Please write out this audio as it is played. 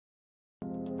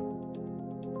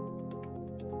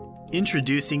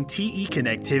Introducing TE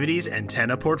Connectivity's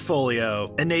antenna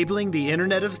portfolio, enabling the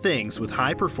Internet of Things with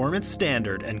high-performance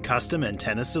standard and custom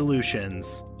antenna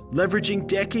solutions. Leveraging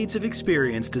decades of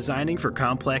experience designing for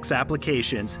complex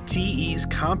applications, TE's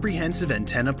comprehensive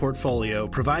antenna portfolio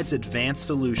provides advanced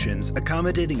solutions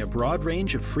accommodating a broad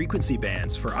range of frequency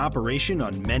bands for operation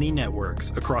on many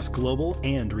networks across global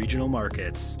and regional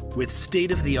markets. With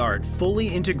state-of-the-art, fully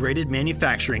integrated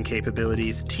manufacturing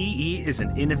capabilities, TE is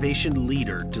an innovation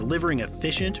leader delivering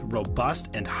efficient, robust,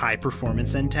 and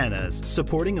high-performance antennas,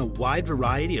 supporting a wide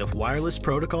variety of wireless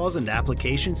protocols and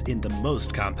applications in the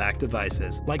most compact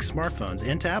devices, like smartphones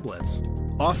and tablets.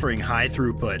 Offering high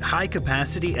throughput, high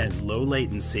capacity, and low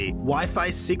latency, Wi-Fi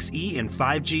 6E and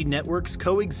 5G networks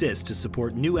coexist to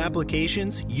support new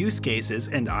applications, use cases,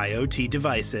 and IoT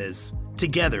devices.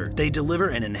 Together, they deliver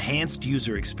an enhanced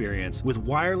user experience with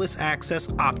wireless access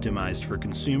optimized for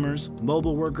consumers,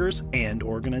 mobile workers, and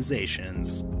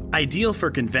organizations. Ideal for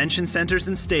convention centers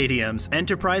and stadiums,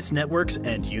 enterprise networks,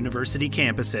 and university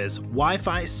campuses,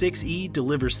 Wi-Fi 6E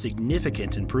delivers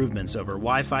significant improvements over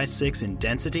Wi-Fi 6 in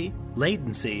density,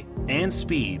 latency, and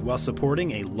speed while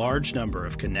supporting a large number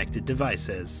of connected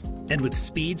devices. And with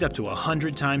speeds up to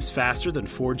 100 times faster than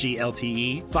 4G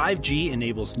LTE, 5G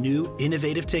enables new,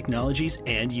 innovative technologies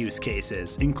and use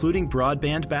cases, including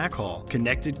broadband backhaul,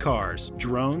 connected cars,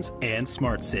 drones, and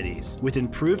smart cities, with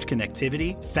improved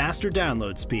connectivity, faster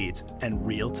download speeds, and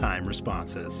real-time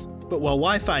responses. But while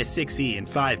Wi-Fi 6E and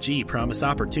 5G promise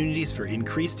opportunities for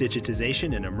increased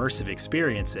digitization and immersive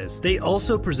experiences, they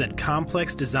also present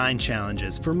complex design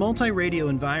challenges for multi-radio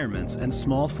environments and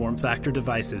small form factor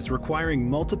devices requiring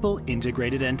multiple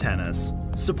integrated antennas.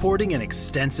 Supporting an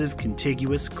extensive,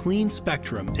 contiguous, clean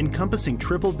spectrum encompassing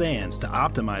triple bands to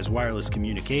optimize wireless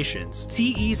communications,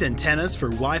 TE's antennas for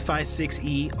Wi-Fi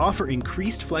 6E offer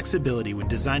increased flexibility when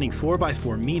designing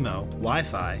 4x4 MIMO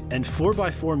Wi-Fi and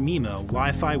 4x4 MIMO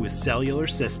Wi-Fi with cellular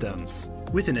systems.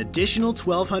 With an additional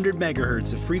 1200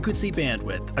 MHz of frequency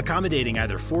bandwidth, accommodating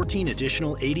either 14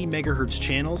 additional 80 MHz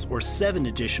channels or 7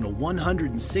 additional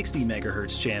 160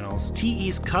 MHz channels,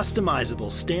 TE's customizable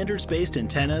standards-based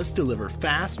antennas deliver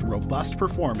fast, robust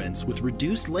performance with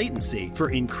reduced latency for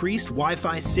increased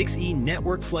Wi-Fi 6E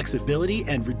network flexibility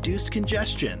and reduced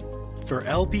congestion. For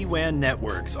LPWAN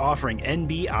networks offering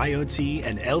NB IoT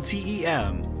and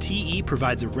LTE-M, TE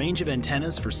provides a range of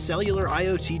antennas for cellular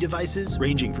IoT devices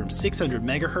ranging from 600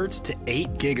 MHz to 8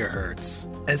 GHz.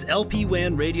 As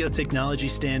LPWAN radio technology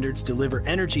standards deliver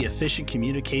energy-efficient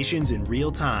communications in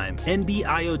real time, NB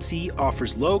IoT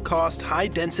offers low-cost,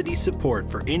 high-density support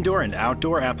for indoor and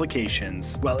outdoor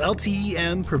applications, while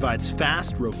LTE-M provides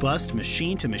fast, robust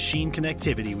machine-to-machine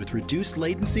connectivity with reduced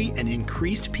latency and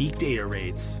increased peak data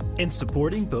rates. And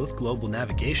supporting both global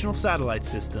navigational satellite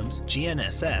systems,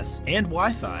 GNSS, and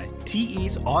Wi-Fi,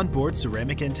 TE's onboard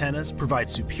ceramic antennas provide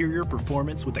superior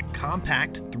performance with a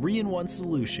compact 3-in-1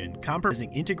 solution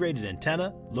comprising integrated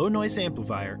antenna, low noise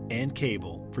amplifier, and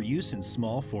cable for use in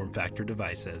small form factor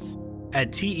devices.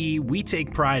 At TE, we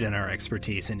take pride in our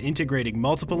expertise in integrating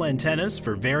multiple antennas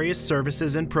for various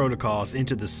services and protocols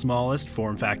into the smallest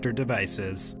form factor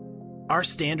devices. Our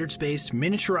standards-based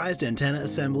miniaturized antenna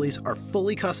assemblies are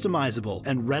fully customizable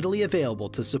and readily available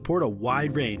to support a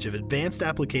wide range of advanced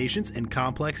applications and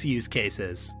complex use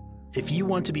cases. If you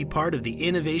want to be part of the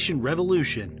innovation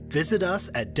revolution, visit us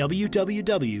at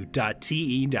www.te.com.